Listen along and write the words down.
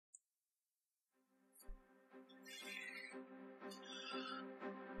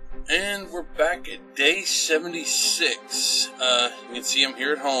And we're back at day 76. You can see I'm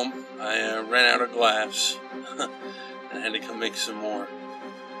here at home. I ran out of glass and had to come make some more.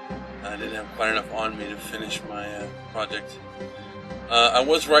 I didn't have quite enough on me to finish my project. I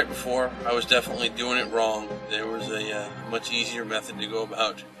was right before. I was definitely doing it wrong. There was a much easier method to go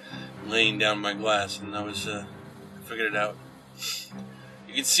about laying down my glass, and I figured it out.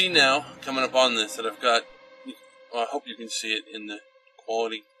 You can see now, coming up on this, that I've got, well, I hope you can see it in the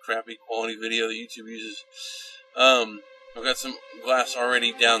crappy quality video that YouTube uses. I've got some glass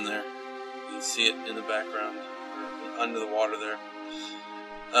already down there. You can see it in the background, under the water there.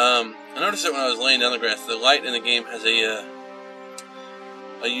 I noticed that when I was laying down the grass, the light in the game has a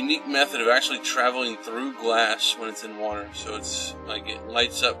unique method of actually traveling through glass when it's in water. So it's like it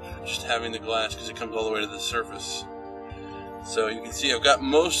lights up just having the glass because it comes all the way to the surface. So you can see I've got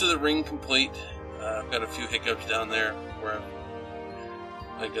most of the ring complete. I've got a few hiccups down there where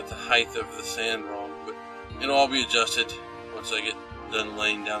I got the height of the sand wrong, but it'll all be adjusted once I get done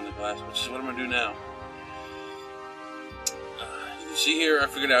laying down the glass, which is what I'm going to do now. You can see here I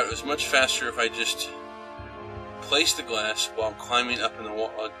figured out it was much faster if I just place the glass while climbing up in the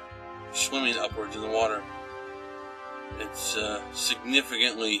water, swimming upwards in the water. It's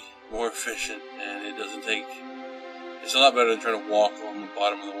significantly more efficient, and it doesn't take. It's a lot better than trying to walk along the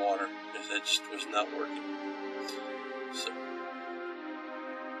bottom of the water, because that just was not working. So,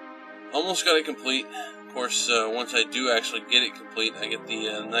 almost got it complete. Of course, once I do actually get it complete, I get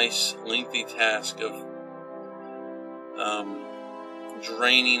the nice, lengthy task of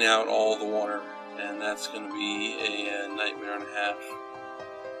draining out all the water. And that's going to be a nightmare and a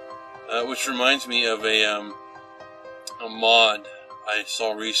half. Which reminds me of a mod I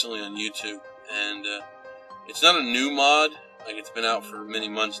saw recently on YouTube. And it's not a new mod. Like, it's been out for many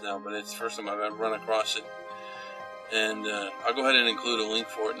months now, but it's the first time I've run across it. And I'll go ahead and include a link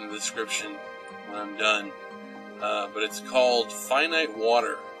for it in the description when I'm done. But it's called Finite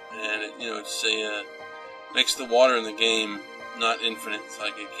Water. And it makes the water in the game not infinite. It's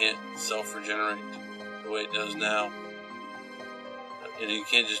like it can't self-regenerate the way it does now. And you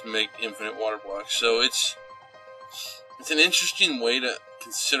can't just make infinite water blocks. So it's an interesting way to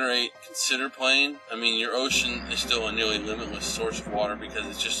consider playing. I mean, your ocean is still a nearly limitless source of water because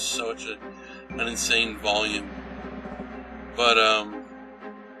it's just such an insane volume. But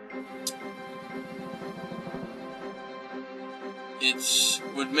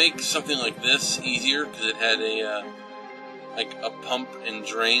it would make something like this easier because it had like a pump and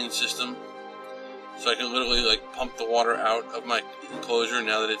drain system, so I can literally like pump the water out of my enclosure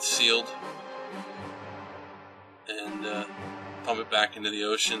now that it's sealed, and pump it back into the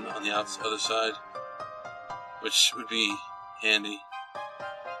ocean on the other side, which would be handy.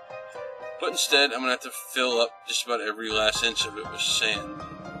 But instead, I'm gonna have to fill up just about every last inch of it with sand.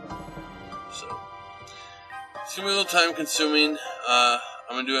 So it's gonna be a little time consuming. I'm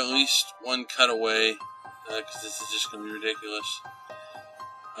gonna do at least one cutaway. Because this is just going to be ridiculous.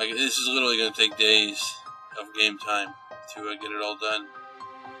 Like, this is literally going to take days of game time to get it all done.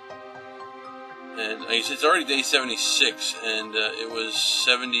 And like I said, it's already day 76, and it was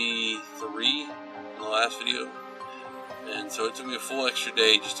 73 in the last video. And so it took me a full extra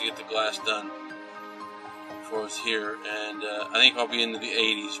day just to get the glass done before I was here. And I think I'll be into the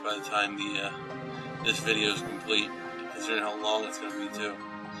 80s by the time this video is complete, considering how long it's going to be too.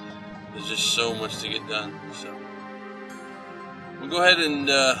 There's just so much to get done, so we'll go ahead and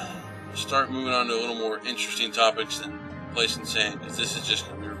start moving on to a little more interesting topics than placing sand, because this is just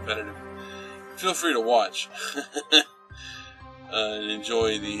going to be repetitive. Feel free to watch and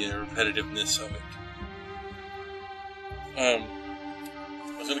enjoy the repetitiveness of it. I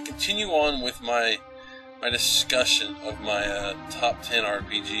was going to continue on with my discussion of my top 10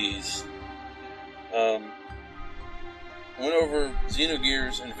 RPGs. Went over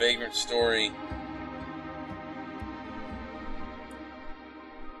Xenogears and Vagrant Story,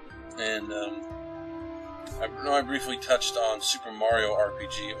 and I know I briefly touched on Super Mario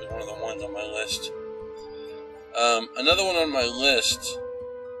RPG. It was one of the ones on my list. Another one on my list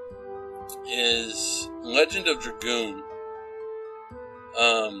is Legend of Dragoon.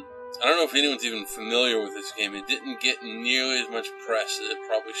 I don't know if anyone's even familiar with this game. It didn't get nearly as much press as it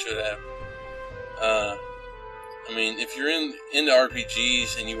probably should have. I mean, if you're into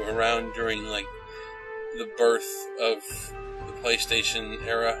RPGs and you were around during, like, the birth of the PlayStation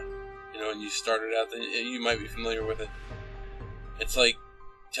era, and you started out, then you might be familiar with it. It's like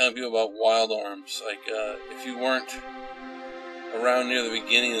telling people about Wild Arms. Like, if you weren't around near the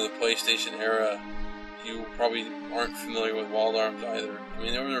beginning of the PlayStation era, you probably aren't familiar with Wild Arms either. I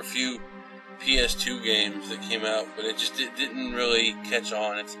mean, there were a few PS2 games that came out, but it didn't really catch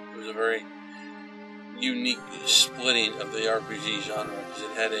on. It was a very unique splitting of the RPG genre, because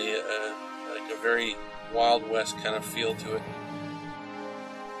it had like a very Wild West kind of feel to it.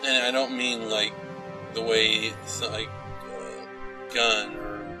 And I don't mean like the way it's not like Gun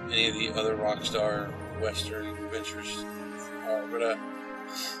or any of the other Rockstar Western adventures are, but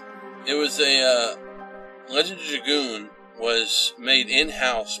it was a Legend of Dragoon was made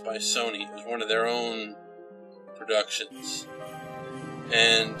in-house by Sony. It was one of their own productions,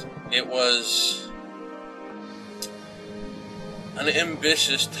 and it was an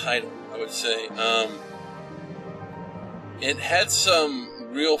ambitious title, I would say. It had some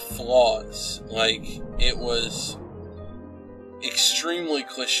real flaws, like it was extremely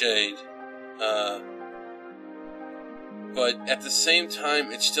cliched, but at the same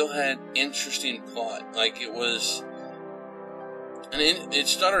time it still had interesting plot. Like it was, and it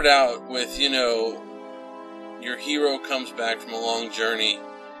started out with, you know, your hero comes back from a long journey,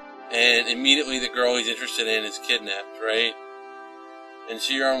 and immediately the girl he's interested in is kidnapped, right? And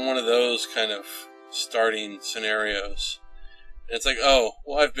so you're on one of those kind of starting scenarios. And it's like, oh,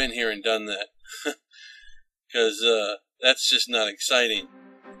 well, I've been here and done that. Because that's just not exciting.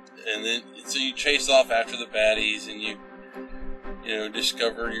 And then, so you chase off after the baddies, and you know,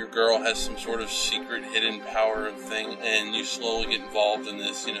 discover your girl has some sort of secret hidden power and thing, and you slowly get involved in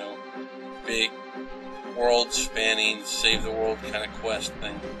this, you know, big world-spanning, save-the-world kind of quest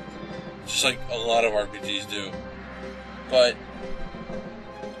thing. Just like a lot of RPGs do. But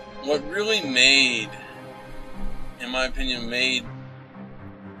what really made, in my opinion, made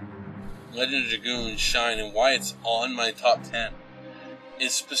Legend of Dragoon shine, and why it's on my top 10,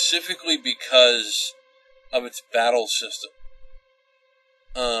 is specifically because of its battle system.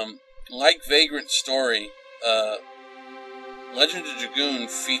 Like Vagrant Story, Legend of Dragoon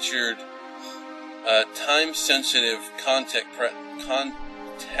featured time-sensitive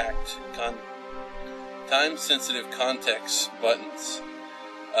time-sensitive context buttons.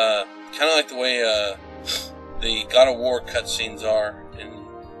 Kind of like the way the God of War cutscenes are,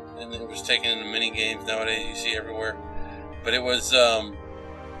 and it was taken into mini games nowadays. You see everywhere, but it was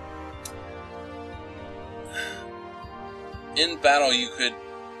in battle. It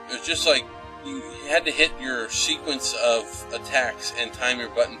was just like you had to hit your sequence of attacks and time your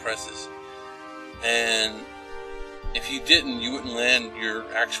button presses, and if you didn't, you wouldn't land your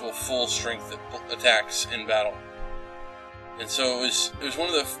actual full strength attacks in battle. And so it was one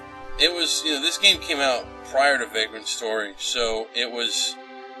of the, it was, you know, this game came out prior to Vagrant Story, so it was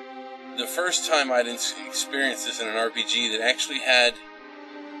the first time I'd experienced this in an RPG that actually had,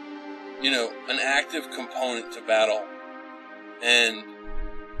 you know, an active component to battle. And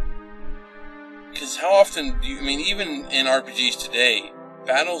because how often do you, I mean, even in RPGs today,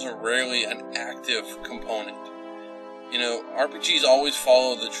 battles are rarely an active component. You know, RPGs always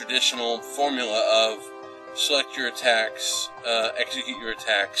follow the traditional formula of select your attacks, execute your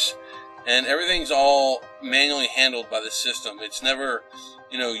attacks, and everything's all manually handled by the system. It's never,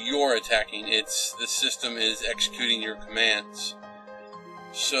 you know, you're attacking, it's the system is executing your commands.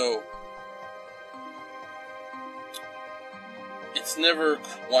 So it's never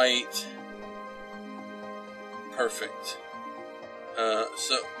quite perfect.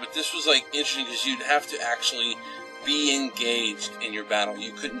 But this was like interesting because you'd have to actually be engaged in your battle.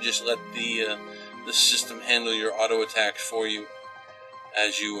 You couldn't just let the system handle your auto attacks for you.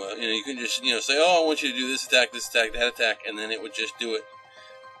 As you, you know, you couldn't just, you know, say, oh, I want you to do this attack, that attack, and then it would just do it.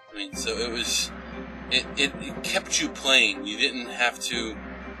 I mean, so it was, it kept you playing. You didn't have to,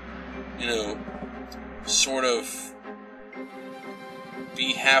 you know, sort of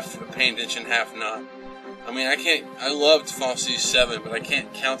be half paying attention, half not. I mean, I loved Final Fantasy 7, but I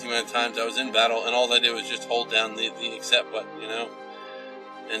can't count the amount of times I was in battle, and all I did was just hold down the accept button, you know?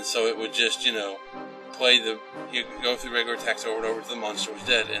 And so it would just, you know, you go through regular attacks over and over till the monster was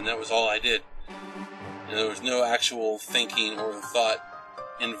dead, and that was all I did. And there was no actual thinking or thought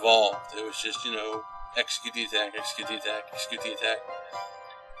involved. It was just, you know, execute the attack, execute the attack, execute the attack.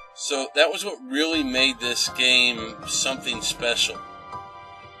 So that was what really made this game something special.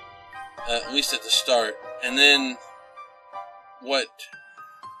 At least at the start. And then what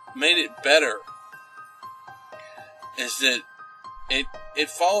made it better is that it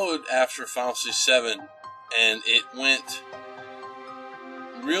followed after Final Fantasy 7, and it went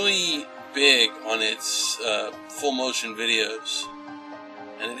really big on its full motion videos.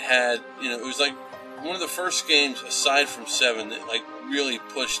 And it had, you know, it was like one of the first games aside from 7 that like really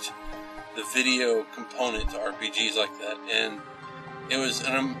pushed the video component to RPGs like that. And it was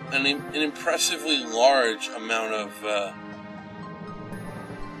an impressively large amount of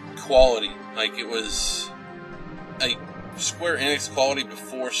quality Like, it was like Square Enix quality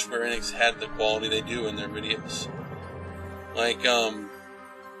before Square Enix had the quality they do in their videos. Like, you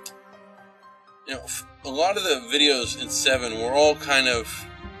know, a lot of the videos in 7 were all kind of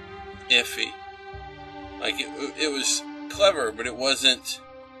iffy. Like, it was clever, but it wasn't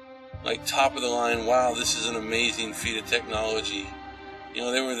like top of the line, wow, this is an amazing feat of technology. You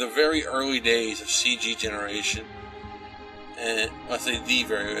know, they were the very early days of CG generation. And I say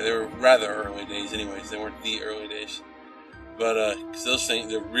they were rather early days anyways, they weren't the early days. But, because those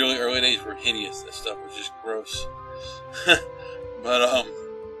things, the really early days were hideous. That stuff was just gross. But,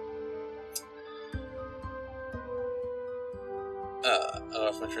 I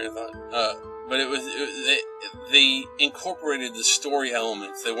lost my train of thought. But they incorporated the story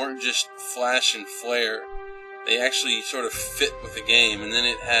elements. They weren't just flash and flare. They actually sort of fit with the game. And then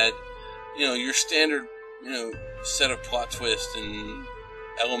it had, you know, your standard, you know, set of plot twists and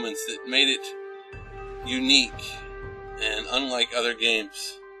elements that made it unique and unlike other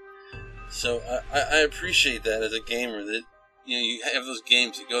games. So I appreciate that as a gamer, that, you know, you have those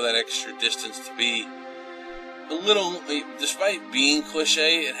games that go that extra distance to be a little, despite being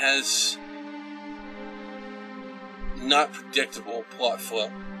cliche, it has not predictable plot flow.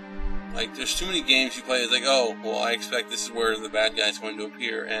 Like, there's too many games you play, it's like, oh, well, I expect this is where the bad guy's going to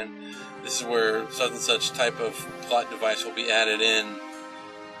appear, and this is where such and such type of plot device will be added in.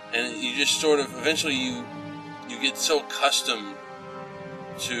 And you just sort of, eventually you get so accustomed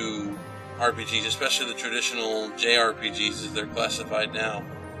to RPGs, especially the traditional JRPGs as they're classified now.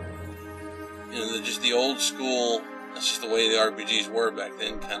 You know, just the old school, that's just the way the RPGs were back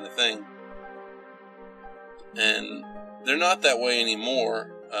then kind of thing. And they're not that way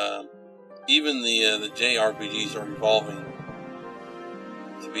anymore. Even the JRPGs are evolving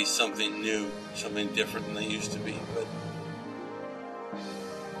to be something new, something different than they used to be. But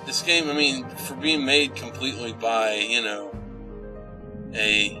this game, I mean, for being made completely by, you know,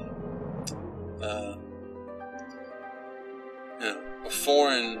 a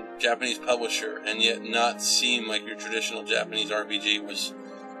foreign Japanese publisher, and yet not seem like your traditional Japanese RPG was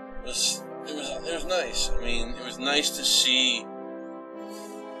nice. I mean, it was nice to see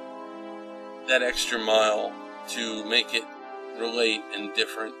that extra mile to make it relate and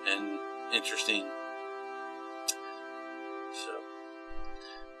different and interesting. So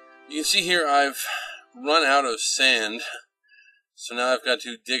you can see here I've run out of sand, so now I've got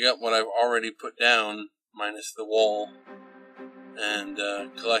to dig up what I've already put down, minus the wall, and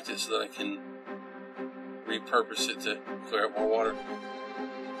collect it so that I can repurpose it to clear up more water.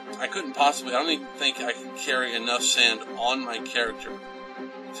 I don't even think I can carry enough sand on my character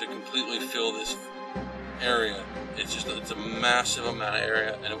to completely fill this area. It's a massive amount of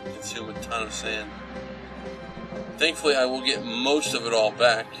area, and it will consume a ton of sand. Thankfully, I will get most of it all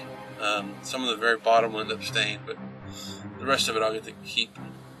back. Some of the very bottom will end up staying, but the rest of it I'll get to keep.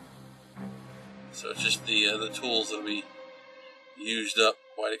 So it's just the tools that'll be used up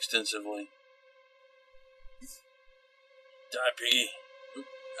quite extensively. Die, piggy. Oop,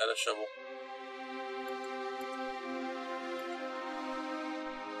 had a shovel.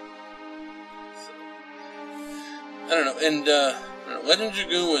 So, I don't know. And Legend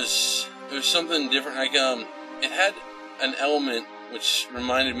Dragoon was something different. Like it had an element which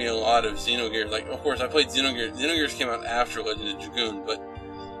reminded me a lot of Xenogears. Like, of course, I played Xenogears. Xenogears came out after Legend of Dragoon, but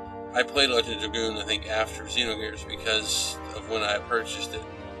I played Legend of Dragoon, I think, after Xenogears because of when I purchased it.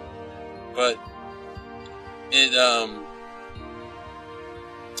 But it,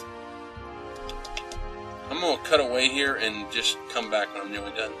 I'm going to cut away here and just come back when I'm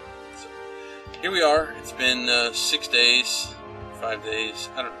nearly done. So, here we are. It's been 6 days, 5 days,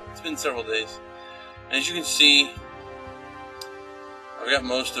 I don't know. It's been several days. And as you can see, I've got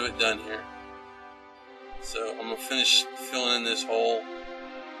most of it done here. So I'm going to finish filling in this hole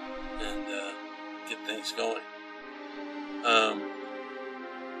and get things going. What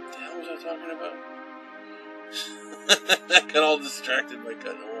the hell was I talking about? I got all distracted by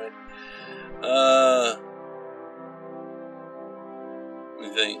cutting away. Let me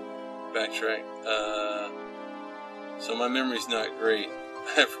think. Backtrack. So my memory's not great.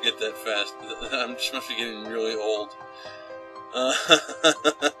 I forget that fast. I'm just must be getting really old.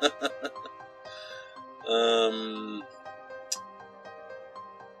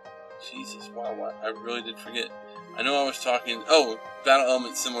 Jesus, wow, I really did forget. I know I was talking, battle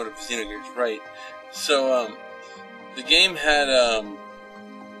elements similar to Xenogears, right. So, the game had,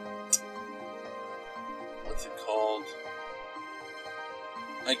 what's it called?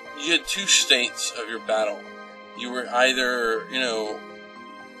 Like, you had two states of your battle. You were either,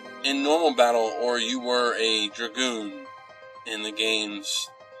 in normal battle, or you were a Dragoon in the game's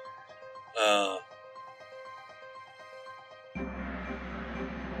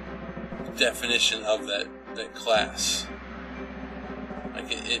definition of that class.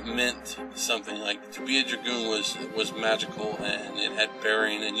 Like it meant something. Like to be a Dragoon was magical, and it had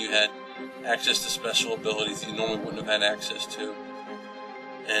bearing, and you had access to special abilities you normally wouldn't have had access to.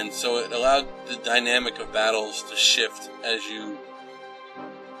 And so it allowed the dynamic of battles to shift as you,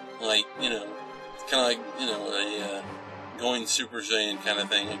 like, kind of like, a going Super Saiyan kind of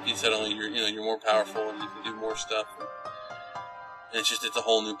thing. Like you suddenly you're more powerful and you can do more stuff. And it's a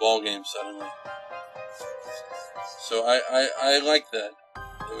whole new ball game suddenly. So I like that.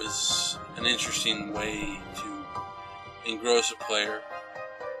 It was an interesting way to engross a player.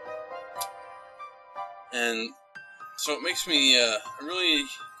 And so it makes me really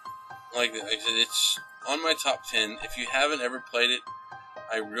like it. Like I said, it's on my top 10. If you haven't ever played it,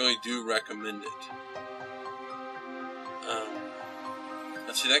 I really do recommend it.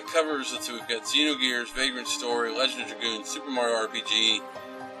 Let's see, that covers, we've got Xenogears, Vagrant Story, Legend of Dragoon, Super Mario RPG,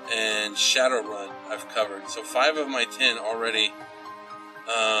 and Shadowrun I've covered. So 5 of my 10 already.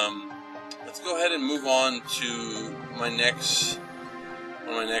 Let's go ahead and move on to one of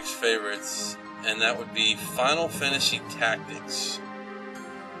my next favorites, and that would be Final Fantasy Tactics.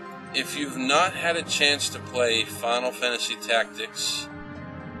 If you've not had a chance to play Final Fantasy Tactics,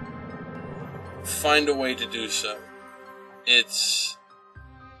 find a way to do so.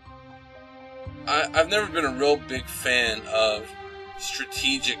 I've never been a real big fan of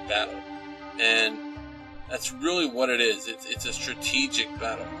strategic battle, and that's really what it is. It's a strategic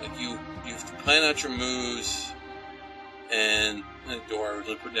battle. Like you have to plan out your moves, and the door I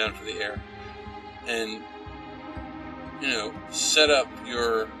originally put down for the air, and set up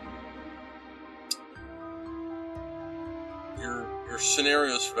your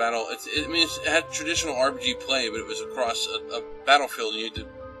scenarios for battle. It had traditional RPG play, but it was across a battlefield. You had to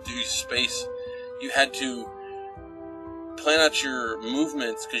do space. You had to plan out your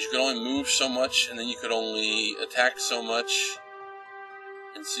movements, because you could only move so much, and then you could only attack so much,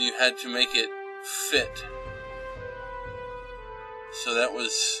 and so you had to make it fit. So that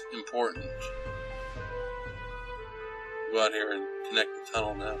was important. Go out here and connect the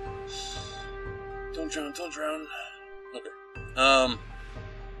tunnel now. Don't drown, don't drown. Okay.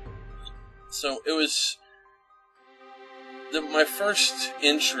 So it was my first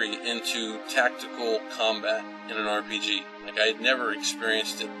entry into tactical combat in an RPG. Like, I had never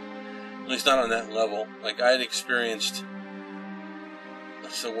experienced it, at least not on that level. Like, I had experienced,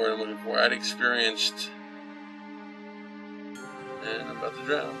 what's the word I'm looking for? I'd experienced, and I'm about to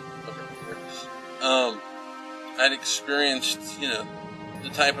drown. Okay, here it is. I'd experienced, the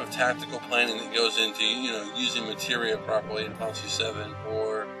type of tactical planning that goes into, using materia properly in Final Fantasy 7,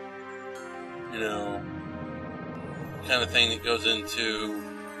 or, kind of thing that goes into,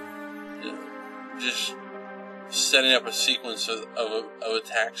 just setting up a sequence of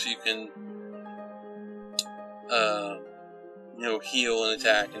attacks so you can, heal and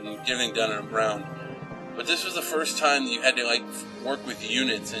attack and get everything done in a round. But this was the first time that you had to, work with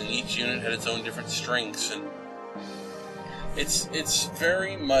units, and each unit had its own different strengths, and it's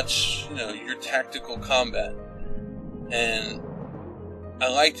very much, your tactical combat. And I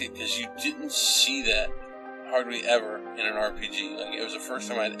liked it because you didn't see that hardly ever in an RPG. Like, it was the first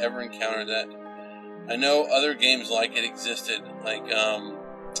time I'd ever encountered that. I know other games like it existed, like,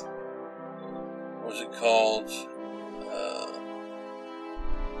 what was it called?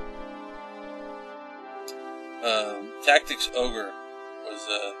 Tactics Ogre was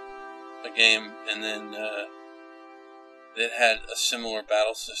a game, and then it had a similar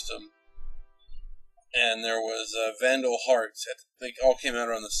battle system. And there was Vandal Hearts. They all came out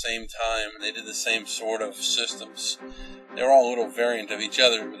around the same time, and they did the same sort of systems. They were all a little variant of each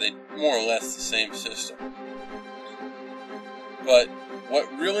other, but they more or less the same system. But what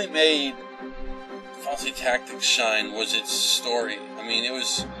really made Final Fantasy Tactics shine was its story. I mean, it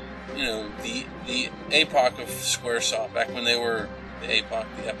was, the epoch of Squaresoft, back when they were the epoch,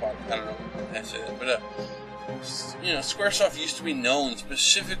 I don't know how to say that, but Squaresoft used to be known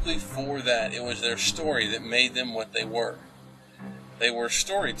specifically for that. It was their story that made them what they were. They were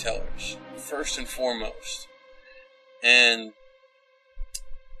storytellers, first and foremost. And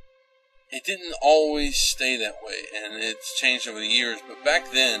it didn't always stay that way, and it's changed over the years. But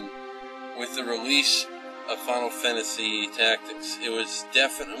back then, with the release of Final Fantasy Tactics, it was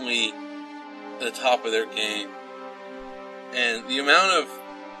definitely the top of their game. And the amount of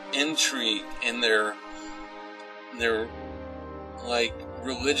intrigue in their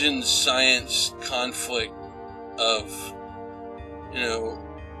religion science conflict of,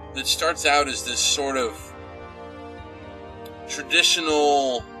 that starts out as this sort of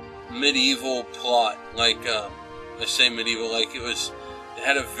traditional medieval plot. Like, I say medieval, like it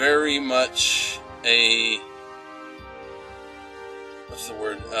had a very much a, what's the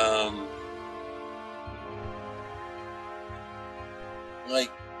word,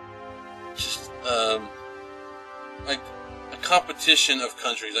 like, just, like a competition of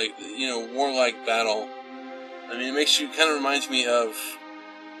countries, like, warlike battle. I mean, it makes you, kind of reminds me of,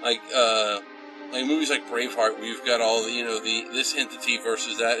 like movies like Braveheart, where you've got all the, this entity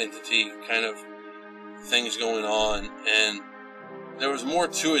versus that entity kind of things going on, and there was more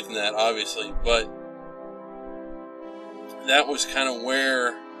to it than that, obviously, but that was kind of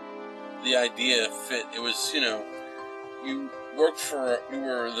where the idea fit. It was, you were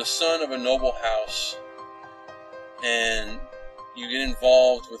the son of a noble house, and you get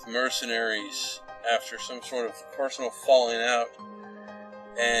involved with mercenaries after some sort of personal falling out,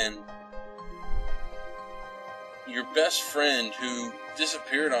 and your best friend who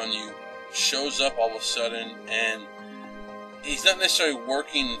disappeared on you shows up all of a sudden, and he's not necessarily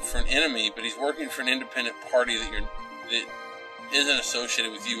working for an enemy, but he's working for an independent party that isn't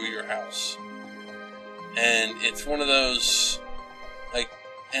associated with you or your house. And it's one of those,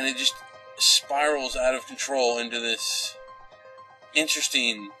 and it just spirals out of control into this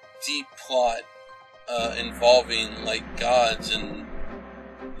interesting, deep plot involving gods and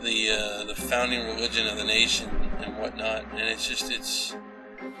the founding religion of the nation and whatnot. And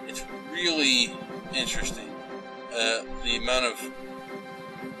it's really interesting. The amount of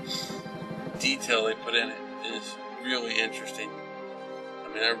detail they put in it is really interesting.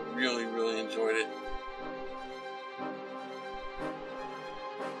 I mean, I really, really enjoyed it.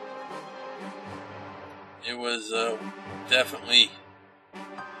 It was definitely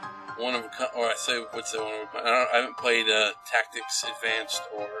one of, or I say, would say one of, I haven't played Tactics Advanced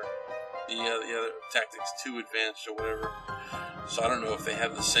or the other Tactics 2 Advanced or whatever, so I don't know if they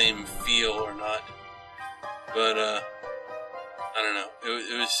have the same feel or not. But I don't know.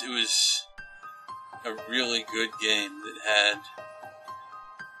 It was a really good game that had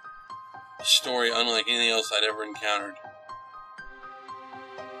a story unlike anything else I'd ever encountered.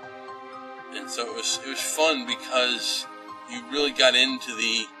 And so it was fun because you really got into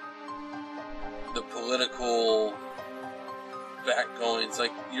the political backgoings.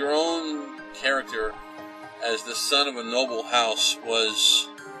 Like, your own character as the son of a noble house was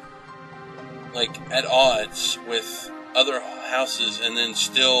at odds with other houses, and then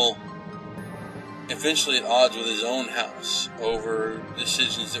still eventually at odds with his own house over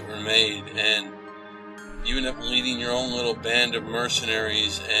decisions that were made, and you end up leading your own little band of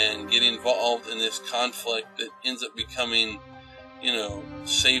mercenaries and get involved in this conflict that ends up becoming,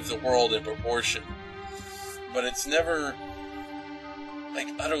 save the world in proportion. But it's never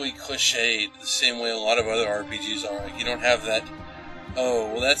utterly cliched the same way a lot of other RPGs are. You don't have that, oh,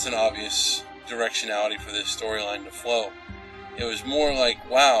 well, that's an obvious directionality for this storyline to flow. It was more like,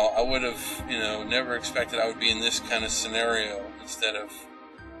 wow, I would have, never expected I would be in this kind of scenario instead of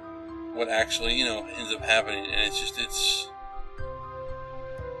what actually, ends up happening. And it's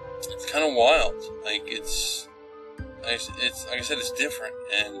kind of wild. It's like I said, it's different,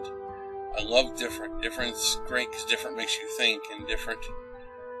 and I love different. Different's great because different makes you think, and different,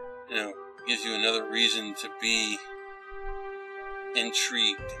 gives you another reason to be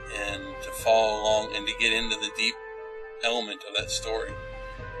intrigued and to follow along and to get into the deep element of that story.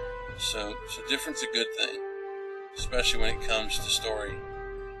 So different's a good thing, especially when it comes to story.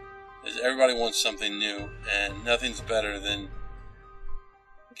 Because everybody wants something new, and nothing's better than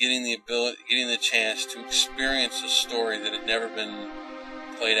getting the chance to experience a story that had never been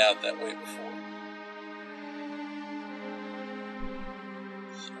played out that way before.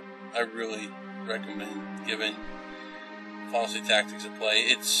 So I really recommend giving Falsely Tactics a play.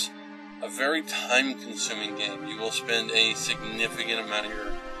 It's a very time-consuming game. You will spend a significant amount of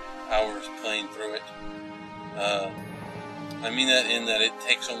your hours playing through it. I mean that in that it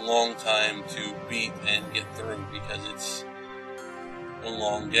takes a long time to beat and get through, because it's a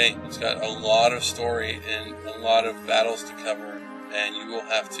long game. It's got a lot of story and a lot of battles to cover, and you will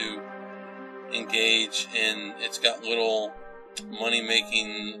have to engage in, it's got little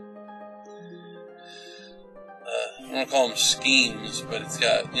money-making, I don't want to call them schemes, but it's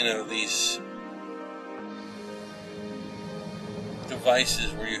got, these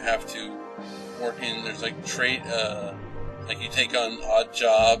devices where you have to work in, there's trade, you take on odd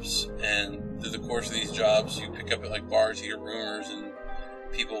jobs, and through the course of these jobs you pick up at bars, you hear rumors and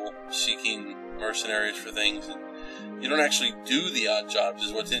people seeking mercenaries for things, and you don't actually do the odd jobs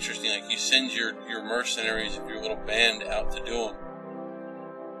is what's interesting. You send your mercenaries of your little band out to do them,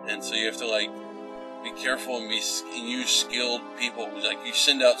 and so you have to be careful and use skilled people. Like, you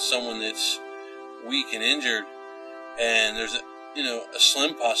send out someone that's weak and injured, and there's a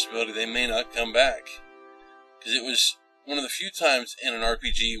slim possibility they may not come back. Because it was one of the few times in an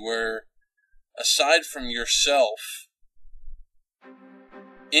RPG where, aside from yourself,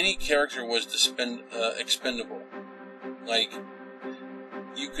 any character was expendable. Like,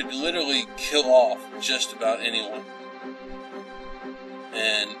 you could literally kill off just about anyone.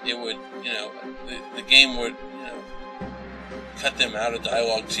 And it would, the game would, cut them out of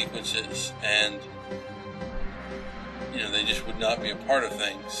dialogue sequences, and, they just would not be a part of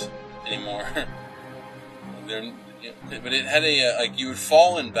things anymore. But it had you would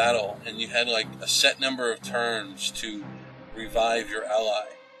fall in battle, and you had, a set number of turns to revive your ally.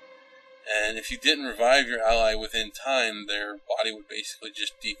 And if you didn't revive your ally within time, their body would basically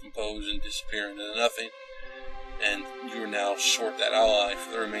just decompose and disappear into nothing. And you are now short that ally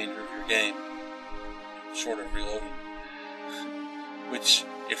for the remainder of your game, short of reloading. Which,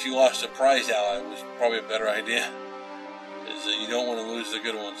 if you lost a prized ally, was probably a better idea, because you don't want to lose the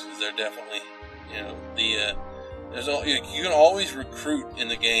good ones, because they're definitely, you can always recruit in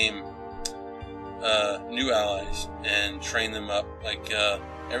the game new allies and train them up.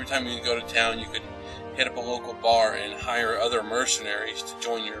 Every time you go to town, you could hit up a local bar and hire other mercenaries to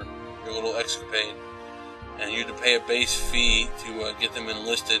join your little escapade. And you had to pay a base fee to get them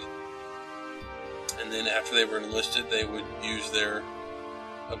enlisted. And then after they were enlisted, they would use their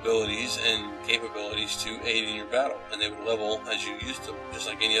abilities and capabilities to aid in your battle. And they would level as you used to, just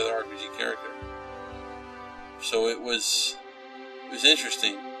like any other RPG character. So it was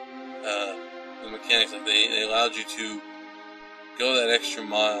interesting. The mechanics, they allowed you to go that extra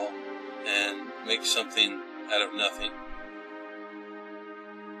mile and make something out of nothing.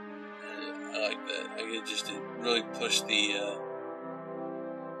 I like that. It really pushed the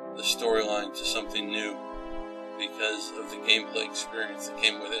storyline to something new because of the gameplay experience that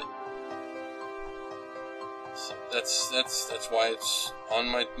came with it. So that's why it's on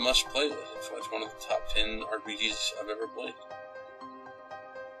my must-play list. That's why it's one of the top 10 RPGs I've ever played.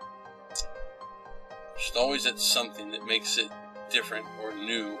 There's always that something that makes it different or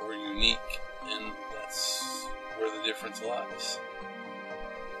new or unique, and that's where the difference lies.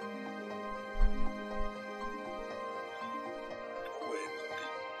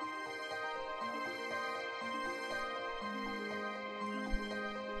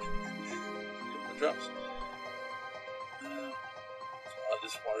 Drops.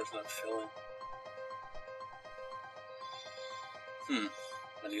 This water's not filling.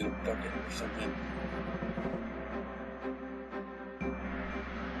 I need to get a bucket or something.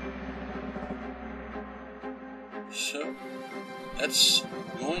 So, that's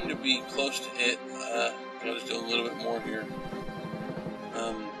going to be close to it. I'll just do a little bit more here.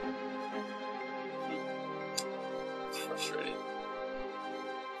 It's frustrating.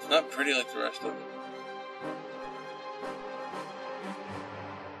 It's not pretty like the rest of it.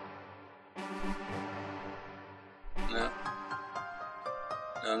 No,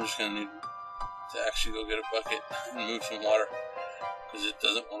 I'm just going to need to actually go get a bucket and move some water, because it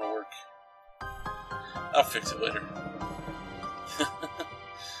doesn't want to work. I'll fix it later.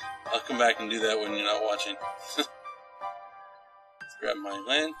 I'll come back and do that when you're not watching. Let's grab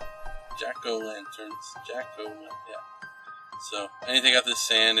my jack-o'-lanterns. Yeah. So, I need to take out this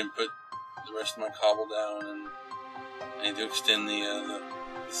sand and put the rest of my cobble down, and I need to extend the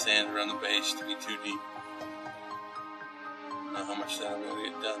sand around the base to be too deep. I don't know how much that I'll be able to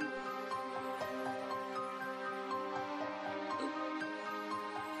get done.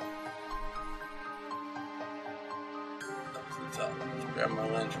 Up to the top. Let's grab my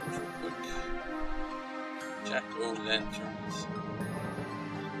lanterns real quick. Jack-o'-lanterns.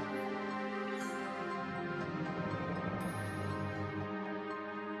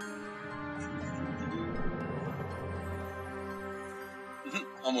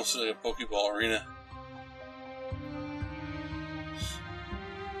 Almost like a Pokeball arena.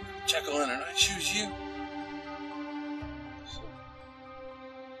 Jack-o'-lantern, I choose you. So,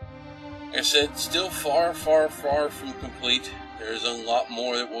 like I said, still far, far, far from complete. There's a lot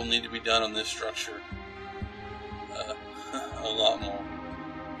more that will need to be done on this structure. A lot more.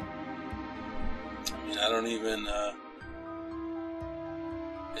 I mean, I don't even...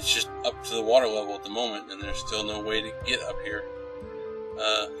 it's just up to the water level at the moment, and there's still no way to get up here.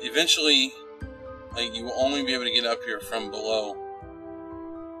 Eventually, you will only be able to get up here from below.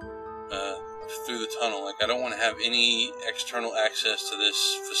 Through the tunnel. I don't want to have any external access to this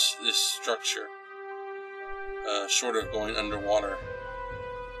structure, short of going underwater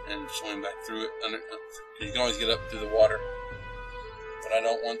and swimming back through it. You can always get up through the water, but I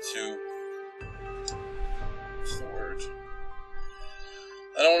don't want to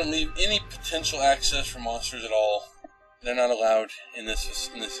I don't want to leave any potential access for monsters at all. They're not allowed in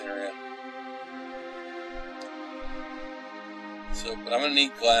this area. So, but I'm going to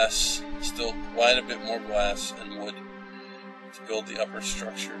need glass, still quite a bit more glass and wood to build the upper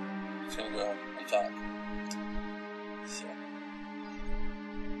structure. It's going to go on top. So,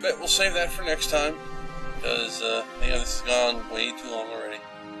 but we'll save that for next time, because yeah, this has gone way too long already.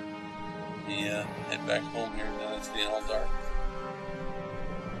 Let me head back home here now it's getting all dark.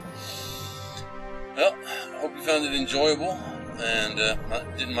 Well, I hope you found it enjoyable, and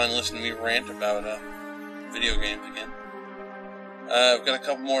didn't mind listening to me rant about video games again. I've got a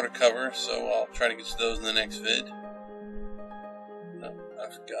couple more to cover, so I'll try to get to those in the next vid. No, I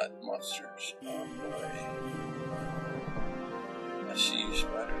forgot monsters on the way. I see you,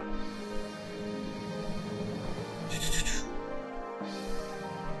 spider.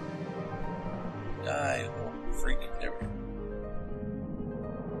 Die, little freak. There we go.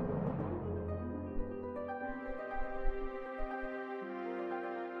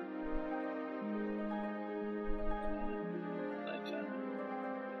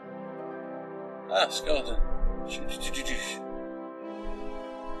 Ah, skeleton.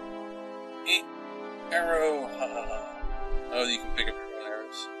 Eat arrow. Ha ha ha. Oh, you can pick up your own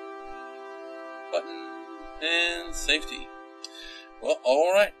arrows. Button. And safety. Well,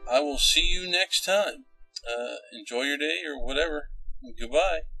 alright. I will see you next time. Enjoy your day or whatever.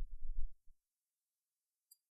 Goodbye.